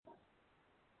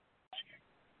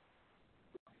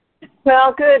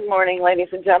Well, good morning, ladies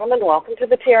and gentlemen. Welcome to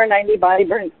the TR90 Body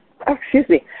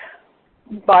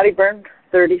Burn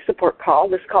 30 support call.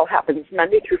 This call happens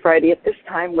Monday through Friday at this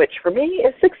time, which for me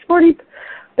is 6:40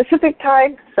 Pacific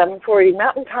time, 7:40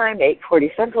 Mountain time,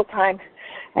 8:40 Central time,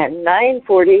 and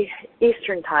 9:40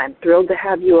 Eastern time. Thrilled to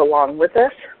have you along with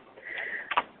us,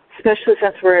 especially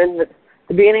since we're in the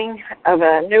beginning of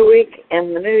a new week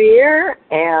in the new year,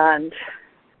 and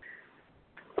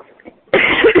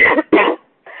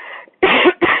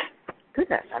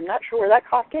goodness, I'm not sure where that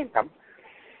cough came from.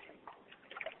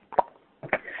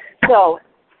 So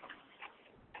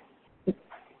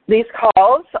these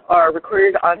calls are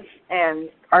recorded on and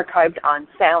archived on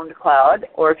SoundCloud,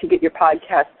 or if you get your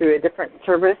podcast through a different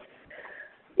service,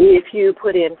 if you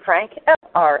put in Frank,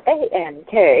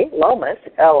 F-R-A-N-K, Lomas,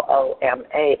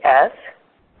 L-O-M-A-S,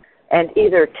 and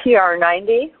either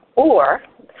TR90 or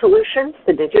Solutions,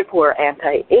 the digit for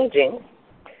anti-aging,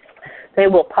 they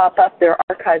will pop up. They're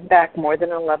archived back more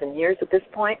than 11 years at this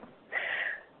point.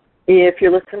 If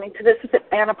you're listening to this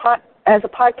as a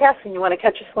podcast and you want to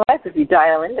catch us live, if you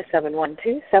dial in to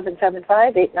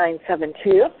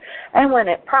 712-775-8972, and when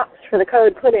it prompts for the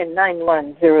code, put in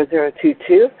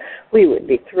 910022. We would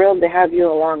be thrilled to have you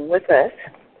along with us.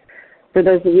 For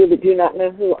those of you that do not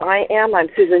know who I am, I'm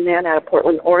Susan Mann out of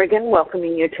Portland, Oregon,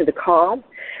 welcoming you to the call.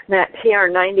 That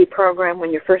TR90 program,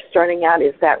 when you're first starting out,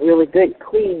 is that really good,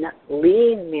 clean,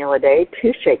 lean meal a day,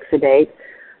 2 shakes a day,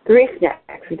 3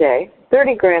 snacks a day,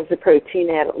 30 grams of protein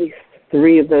at least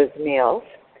 3 of those meals.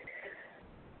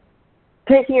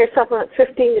 Taking your supplements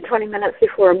 15 to 20 minutes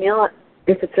before a meal,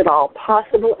 if it's at all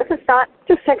possible. If it's not,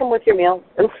 just take them with your meal.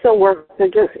 It'll still work.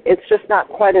 It's just not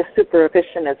quite as super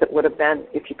efficient as it would have been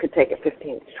if you could take it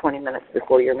 15 to 20 minutes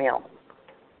before your meal.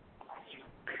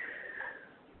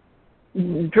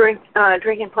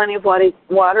 Drinking plenty of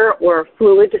water or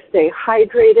fluid to stay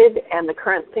hydrated, and the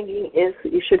current thinking is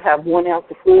that you should have 1 ounce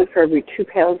of fluid for every 2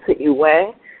 pounds that you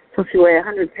weigh. So if you weigh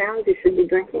 100 pounds, you should be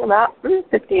drinking about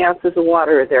 50 ounces of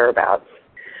water or thereabouts.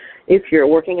 If you're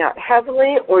working out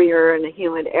heavily or you're in a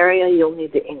humid area, you'll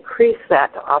need to increase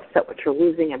that to offset what you're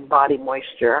losing in body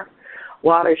moisture.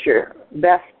 Water's your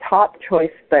best top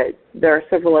choice, but there are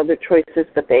several other choices,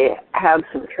 but they have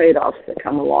some trade-offs that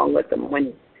come along with them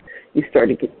when you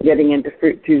started getting into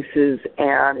fruit juices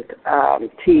and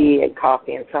tea and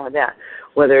coffee and some of that,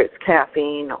 whether it's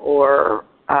caffeine or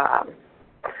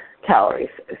calories.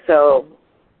 So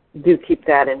do keep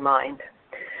that in mind.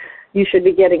 You should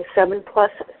be getting 7+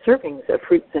 servings of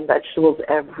fruits and vegetables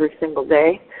every single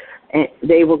day. And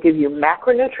they will give you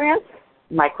macronutrients,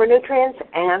 micronutrients,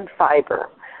 and fiber.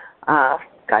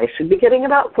 Guys should be getting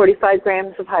about 45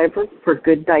 grams of fiber for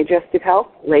good digestive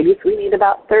health. Ladies, we need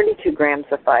about 32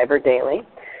 grams of fiber daily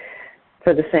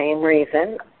for the same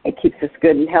reason. It keeps us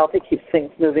good and healthy, keeps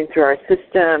things moving through our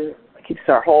system, keeps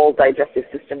our whole digestive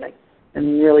system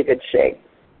in really good shape.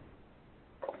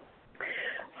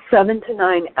 7 to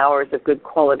 9 hours of good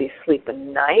quality sleep a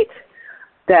night.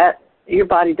 That your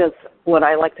body does what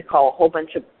I like to call a whole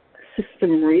bunch of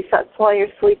system resets while you're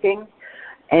sleeping,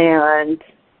 and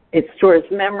it stores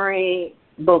memory,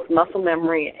 both muscle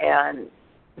memory and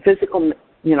physical,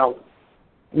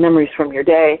 memories from your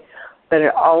day, but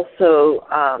it also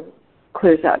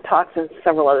clears out toxins,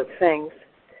 several other things.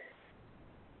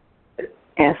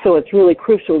 And so it's really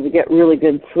crucial to get really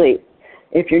good sleep.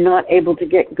 If you're not able to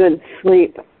get good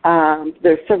sleep,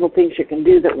 there's several things you can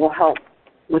do that will help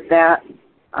with that.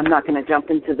 I'm not going to jump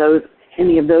into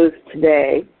any of those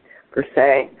today, per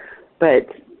se, but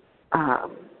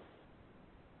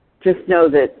just know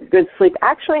that good sleep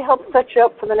actually helps set you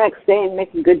up for the next day and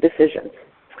making good decisions.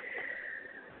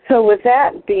 So with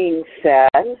that being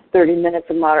said, 30 minutes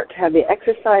of moderate to heavy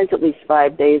exercise at least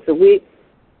 5 days a week,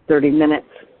 30 minutes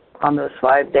on those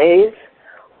 5 days.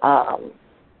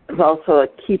 Is also a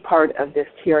key part of this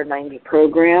TR90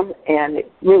 program, and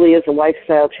it really is a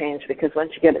lifestyle change because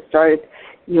once you get it started,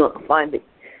 you'll find that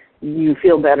you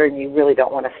feel better and you really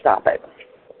don't want to stop it.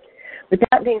 With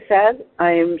that being said,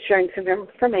 I am sharing some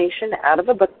information out of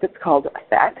a book that's called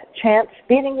Fat Chance: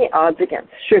 Beating the Odds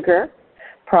Against Sugar,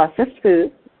 Processed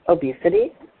Food,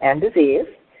 Obesity, and Disease.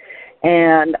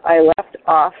 And I left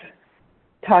off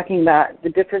talking about the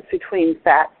difference between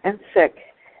fat and sick,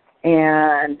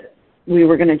 and we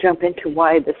were going to jump into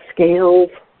why the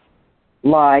scales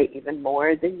lie even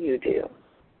more than you do.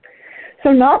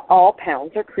 So not all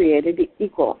pounds are created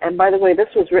equal. And by the way, this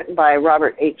was written by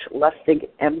Robert H. Lustig,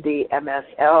 MD,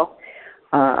 MSL.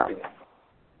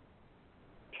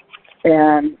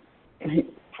 And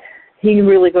he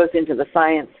really goes into the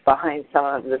science behind some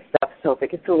of this stuff. So if it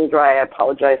gets a little dry, I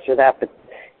apologize for that. But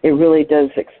it really does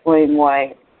explain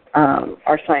why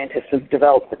our scientists have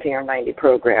developed the TR90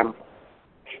 program.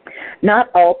 Not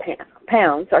all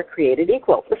pounds are created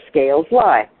equal. The scales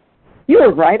lie. You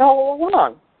were right all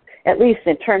along, at least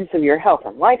in terms of your health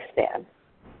and lifespan.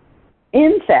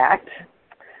 In fact,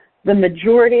 the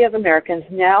majority of Americans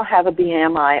now have a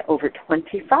BMI over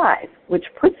 25, which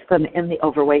puts them in the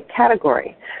overweight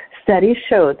category. Studies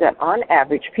show that on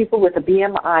average, people with a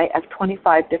BMI of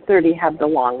 25 to 30 have the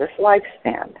longest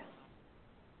lifespan.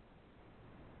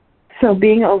 So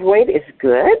being overweight is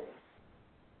good?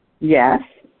 Yes.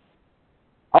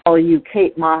 All you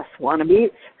Kate Moss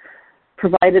wannabes,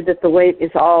 provided that the weight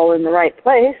is all in the right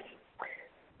place.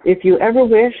 If you ever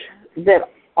wish that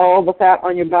all the fat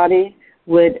on your body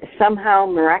would somehow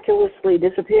miraculously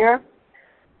disappear,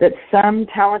 that some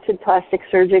talented plastic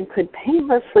surgeon could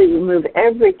painlessly remove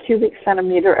every cubic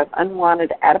centimeter of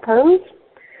unwanted adipose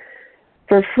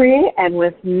for free and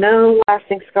with no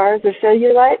lasting scars or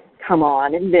cellulite, come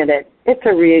on, admit it. It's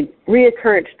a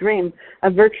reoccurrent dream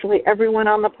of virtually everyone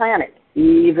on the planet,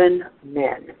 even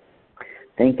men.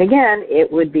 Think again,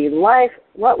 it would be life.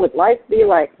 What would life be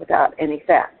like without any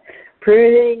fat?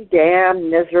 Pretty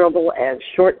damn miserable and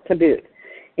short to boot.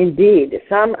 Indeed,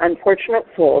 some unfortunate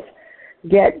souls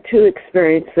get to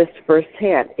experience this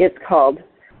firsthand. It's called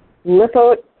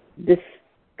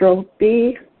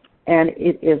lipodystrophy, and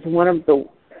it is one of the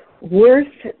worst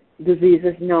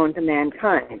diseases known to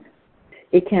mankind.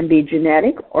 It can be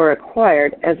genetic or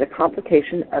acquired as a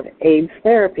complication of AIDS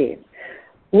therapy.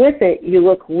 With it, you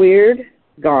look weird,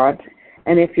 gaunt,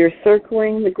 and if you're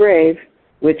circling the grave,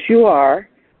 which you are,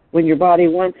 when your body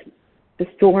wants to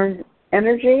store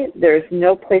energy, there's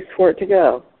no place for it to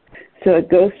go. So it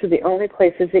goes to the only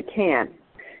places it can,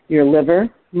 your liver,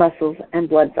 muscles, and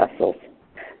blood vessels.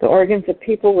 The organs of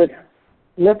people with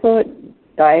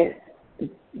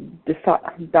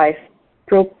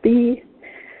lipodystrophy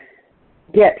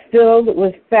get filled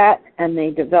with fat, and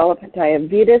they develop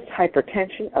diabetes,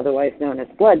 hypertension, otherwise known as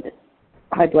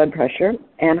high blood pressure,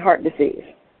 and heart disease.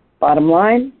 Bottom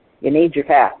line, you need your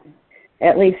fat.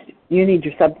 At least you need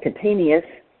your subcutaneous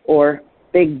or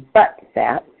big butt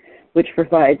fat, which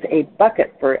provides a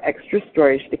bucket for extra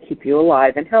storage to keep you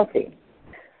alive and healthy.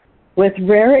 With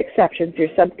rare exceptions, your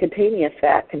subcutaneous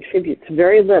fat contributes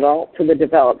very little to the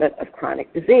development of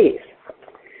chronic disease.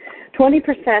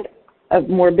 20% of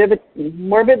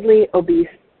morbidly obese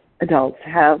adults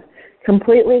have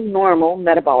completely normal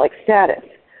metabolic status,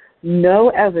 no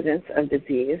evidence of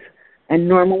disease, and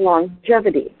normal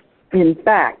longevity. In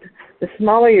fact, the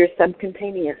smaller your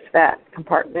subcutaneous fat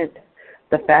compartment,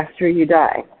 the faster you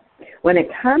die. When it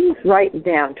comes right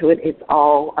down to it, it's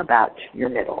all about your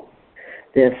middle.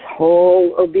 This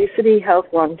whole obesity,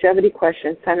 health, longevity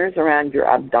question centers around your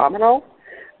abdominal,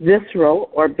 visceral,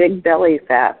 or big belly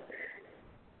fat,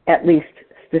 at least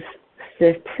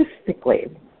statistically.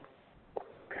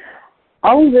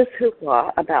 All of this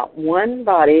hoopla about one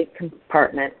body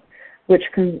compartment, which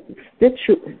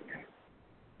constitutes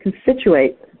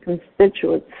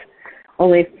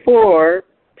only 4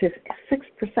 to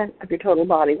 6% of your total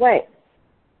body weight.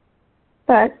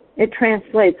 But it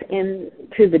translates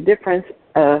into the difference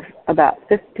of about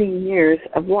 15 years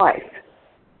of life.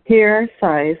 Here,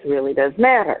 size really does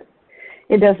matter.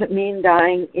 It doesn't mean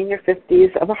dying in your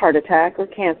 50s of a heart attack or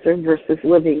cancer versus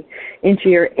living into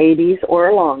your 80s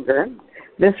or longer.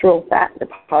 Visceral fat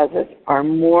deposits are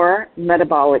more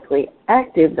metabolically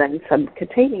active than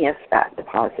subcutaneous fat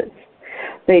deposits.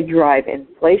 They drive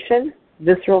inflation.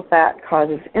 Visceral fat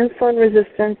causes insulin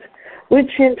resistance,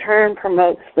 which in turn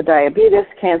promotes the diabetes,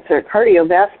 cancer,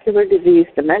 cardiovascular disease,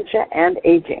 dementia, and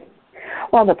aging.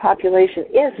 While the population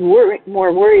is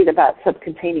more worried about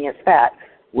subcutaneous fat,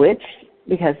 which,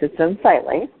 because it's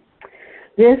unsightly,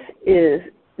 this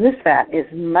fat is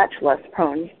much less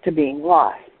prone to being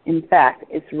lost. In fact,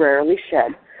 it's rarely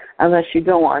shed unless you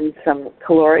go on some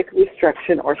caloric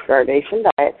restriction or starvation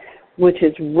diet, which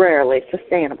is rarely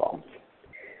sustainable.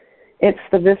 It's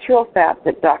the visceral fat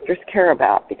that doctors care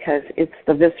about because it's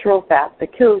the visceral fat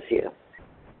that kills you.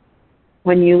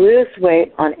 When you lose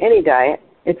weight on any diet,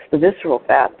 it's the visceral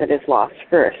fat that is lost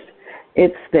first.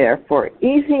 It's there for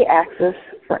easy access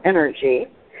for energy,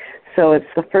 so it's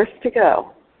the first to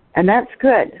go. And that's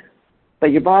good,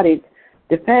 but your body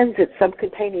defends its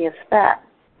subcutaneous fat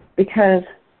because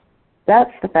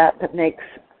that's the fat that makes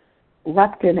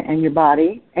leptin and your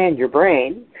body and your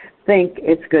brain think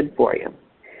it's good for you.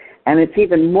 And it's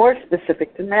even more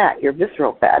specific than that. Your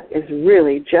visceral fat is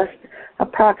really just a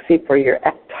proxy for your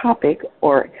ectopic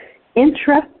or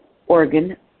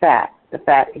intra-organ fat, the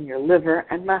fat in your liver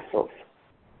and muscles.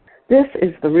 This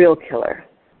is the real killer.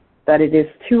 but it is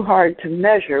too hard to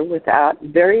measure without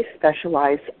very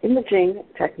specialized imaging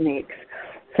techniques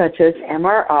such as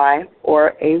MRI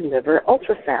or a liver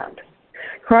ultrasound.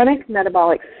 Chronic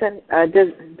metabolic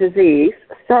disease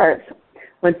starts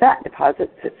when fat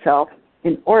deposits itself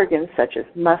in organs such as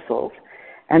muscles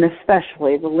and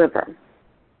especially the liver.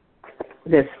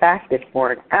 This fact is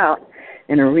borne out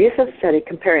in a recent study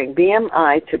comparing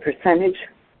BMI to percentage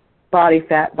body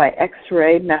fat by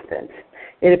X-ray methods.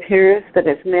 It appears that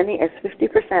as many as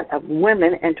 50% of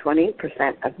women and 20%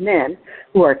 of men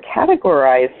who are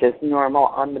categorized as normal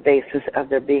on the basis of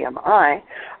their BMI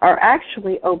are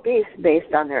actually obese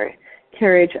based on their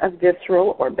carriage of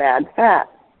visceral or bad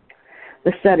fat.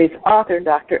 The study's author,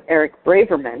 Dr. Eric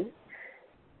Braverman,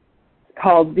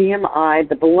 called BMI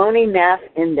the baloney mass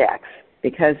index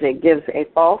because it gives a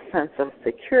false sense of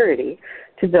security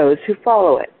to those who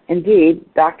follow it. Indeed,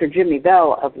 Dr. Jimmy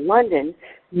Bell of London,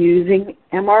 using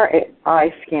MRI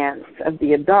scans of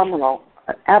the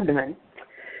abdomen,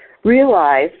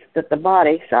 realized that the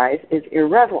body size is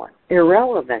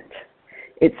irrelevant.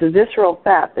 It's the visceral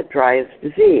fat that drives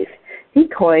disease. He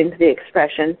coined the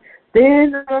expression,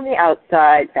 thin on the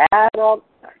outside, fat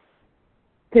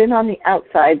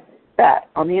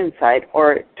on the inside,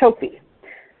 or TOPI.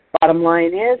 Bottom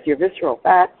line is, your visceral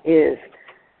fat is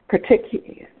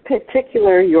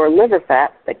particular your liver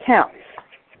fat that counts.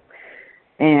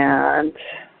 And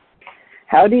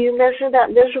how do you measure that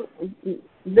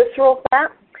visceral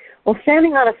fat? Well,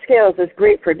 standing on a scales is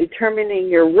great for determining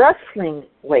your wrestling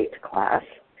weight class,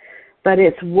 but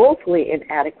it's woefully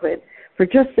inadequate for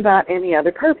just about any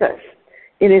other purpose.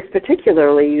 It is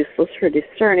particularly useless for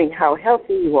discerning how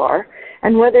healthy you are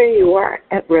and whether you are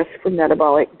at risk for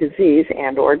metabolic disease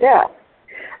and or death.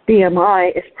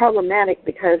 BMI is problematic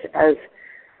because as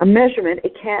a measurement,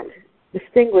 it can't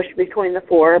distinguish between the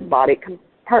four body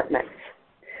compartments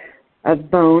of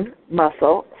bone,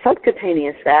 muscle,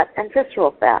 subcutaneous fat, and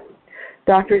visceral fat.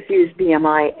 Doctors use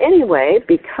BMI anyway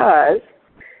because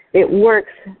it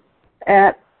works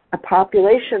at a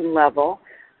population level,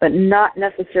 but not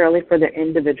necessarily for their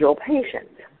individual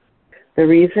patients. The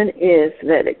reason is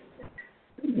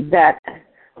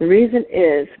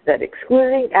that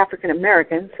excluding African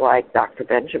Americans like Dr.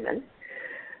 Benjamin,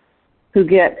 who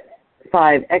get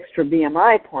 5 extra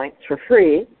BMI points for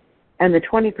free, and the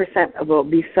 20% of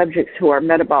obese subjects who are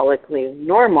metabolically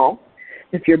normal,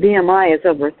 if your BMI is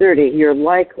over 30, you're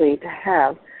likely to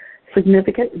have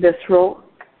significant visceral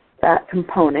fat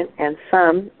component and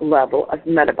some level of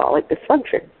metabolic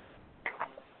dysfunction.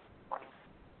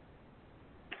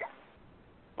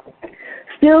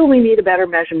 Still, we need a better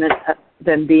measurement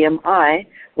than BMI,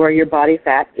 where your body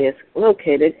fat is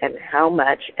located and how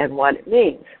much and what it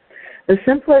means. The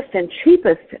simplest and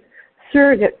cheapest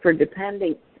surrogate for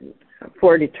determining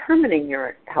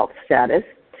your health status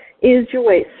is your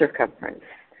waist circumference,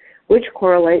 which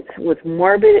correlates with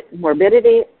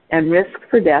morbidity and risk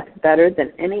for death better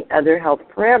than any other health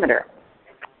parameter.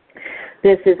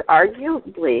 This is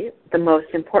arguably the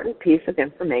most important piece of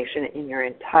information in your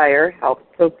entire health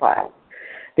profile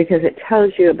because it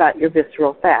tells you about your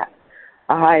visceral fat.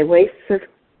 A high waist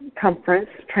circumference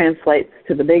translates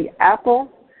to the big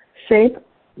apple shape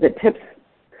that tips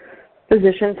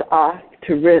physicians off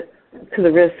to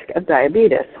the risk of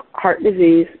diabetes, heart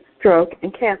disease, stroke,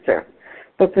 and cancer.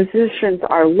 But physicians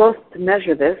are loath to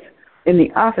measure this in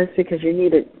the office because you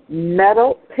need a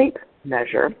metal tape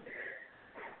measure,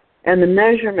 and the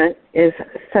measurement is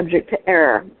subject to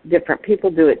error. Different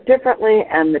people do it differently,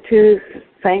 and the two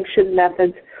sanctioned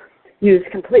methods use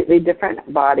completely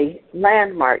different body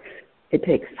landmarks. It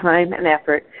takes time and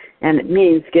effort, and it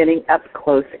means getting up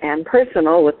close and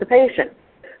personal with the patient.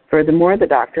 Furthermore, the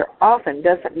doctor often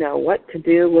doesn't know what to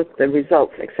do with the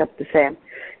results except to say,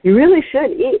 you really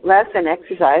should eat less and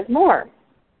exercise more.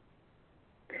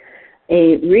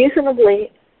 A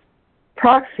reasonably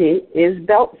proxy is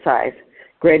belt size.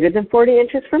 Greater than 40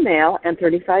 inches for male and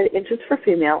 35 inches for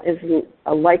female is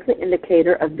a likely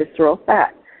indicator of visceral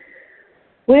fat,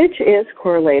 which is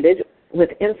correlated with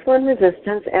insulin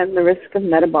resistance and the risk of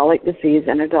metabolic disease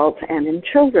in adults and in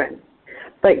children.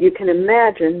 But you can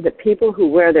imagine that people who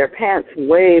wear their pants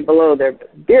way below their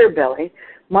beer belly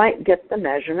might get the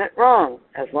measurement wrong.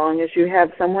 As long as you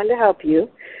have someone to help you,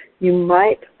 you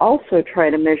might also try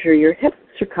to measure your hip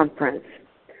circumference.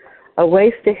 A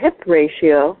waist-to-hip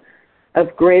ratio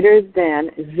of greater than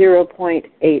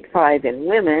 0.85 in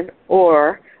women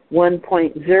or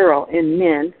 1.0 in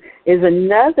men is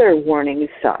another warning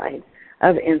sign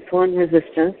of insulin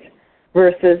resistance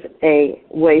versus a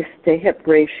waist-to-hip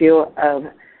ratio of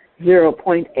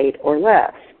 0.8 or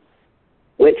less,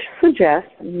 which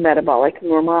suggests metabolic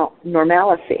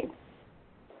normalcy.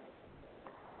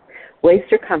 Waist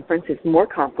circumference is more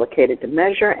complicated to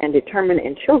measure and determine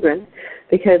in children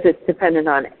because it's dependent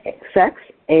on sex,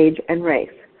 age, and race.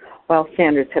 While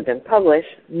standards have been published,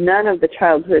 none of the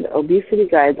childhood obesity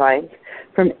guidelines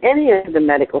from any of the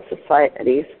medical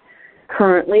societies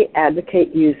currently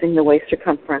advocate using the waist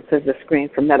circumference as a screen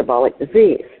for metabolic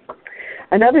disease.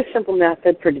 Another simple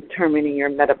method for determining your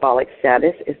metabolic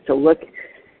status is to look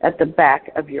at the back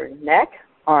of your neck,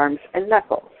 arms, and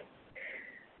knuckles.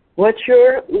 What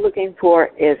you're looking for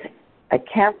is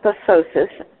acanthosis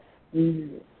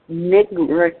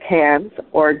nigricans,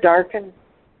 or darkening,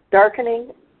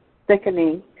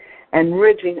 thickening, and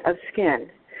ridging of skin.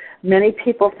 Many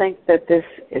people think that this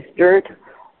is dirt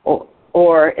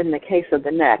or in the case of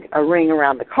the neck, a ring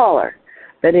around the collar,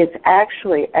 but it's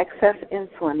actually excess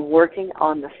insulin working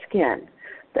on the skin,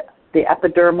 the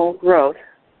epidermal growth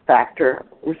factor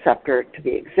receptor to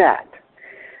be exact.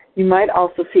 You might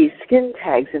also see skin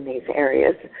tags in these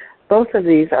areas. Both of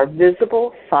these are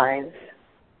visible signs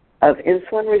of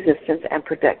insulin resistance and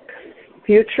predict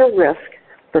future risk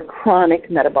for chronic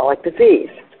metabolic disease.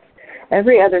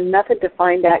 Every other method to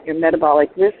find out your metabolic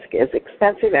risk is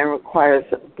expensive and requires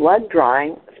blood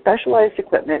drawing, specialized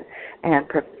equipment, and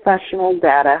professional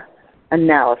data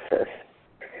analysis.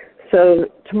 So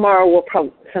tomorrow we'll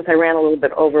probably, since I ran a little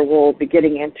bit over, we'll be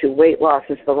getting into weight loss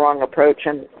is the wrong approach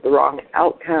and the wrong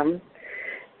outcome,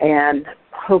 and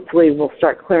hopefully we'll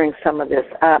start clearing some of this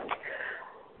up.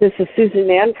 This is Susan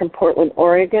Mann from Portland,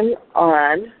 Oregon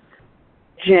on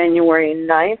January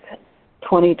 9th,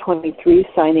 2023,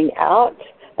 signing out.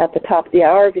 At the top of the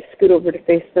hour, if you scoot over to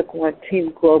Facebook, we're on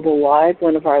Team Global Live.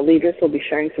 One of our leaders will be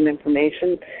sharing some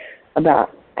information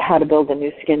about how to build a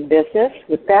new skin business.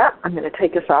 With that, I'm going to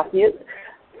take us off mute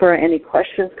for any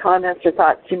questions, comments, or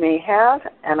thoughts you may have,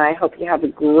 and I hope you have a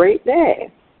great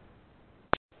day.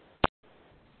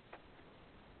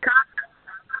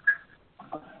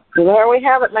 So there we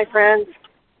have it, my friends.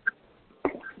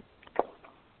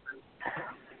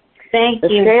 Thank the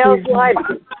you. Scales lie.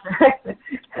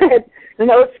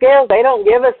 Those scales, they don't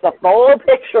give us the full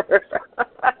picture.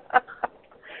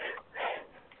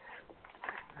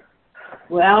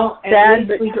 Well, at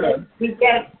least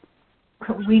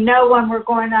we know when we're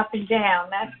going up and down,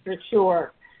 that's for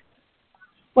sure.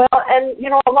 Well, and, you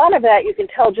know, a lot of that you can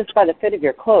tell just by the fit of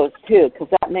your clothes, too, because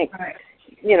that makes, right.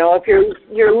 You know, if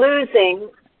you're losing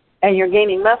and you're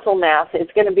gaining muscle mass,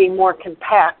 it's going to be more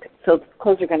compact, so the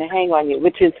clothes are going to hang on you,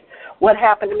 which is what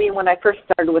happened to me when I first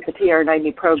started with the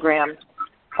TR90 program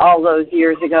all those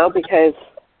years ago, because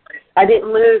I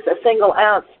didn't lose a single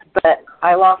ounce, but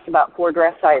I lost about 4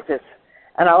 dress sizes,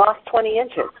 and I lost 20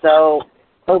 inches, so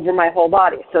over my whole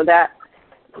body. So that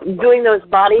doing those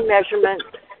body measurements,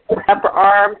 upper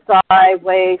arm, thigh,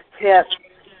 waist, hips,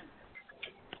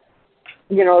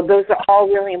 you know, those are all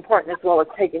really important, as well as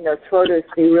taking those photos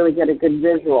so you really get a good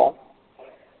visual.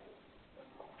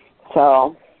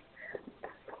 So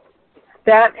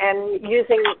that and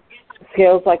using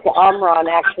scales like the Omron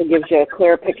actually gives you a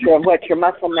clear picture of what your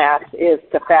muscle mass is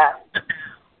to fat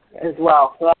as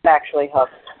well. So that actually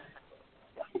helps.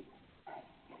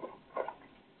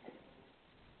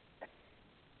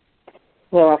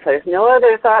 Well, if there's no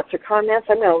other thoughts or comments,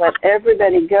 I'm going to let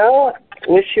everybody go.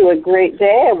 Wish you a great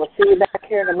day, and we'll see you back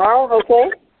here tomorrow,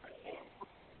 hopefully.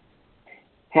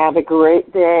 Have a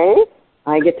great day.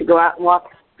 I get to go out and walk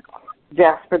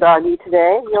Jasper Doggy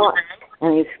today, you know,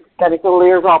 and he's got his little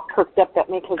ears all perked up at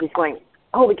me because he's going,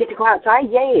 oh, we get to go outside?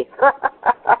 Yay.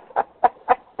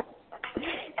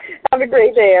 Have a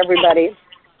great day, everybody.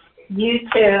 You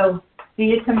too. See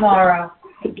you tomorrow.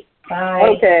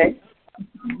 Bye. Okay.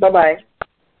 Bye-bye.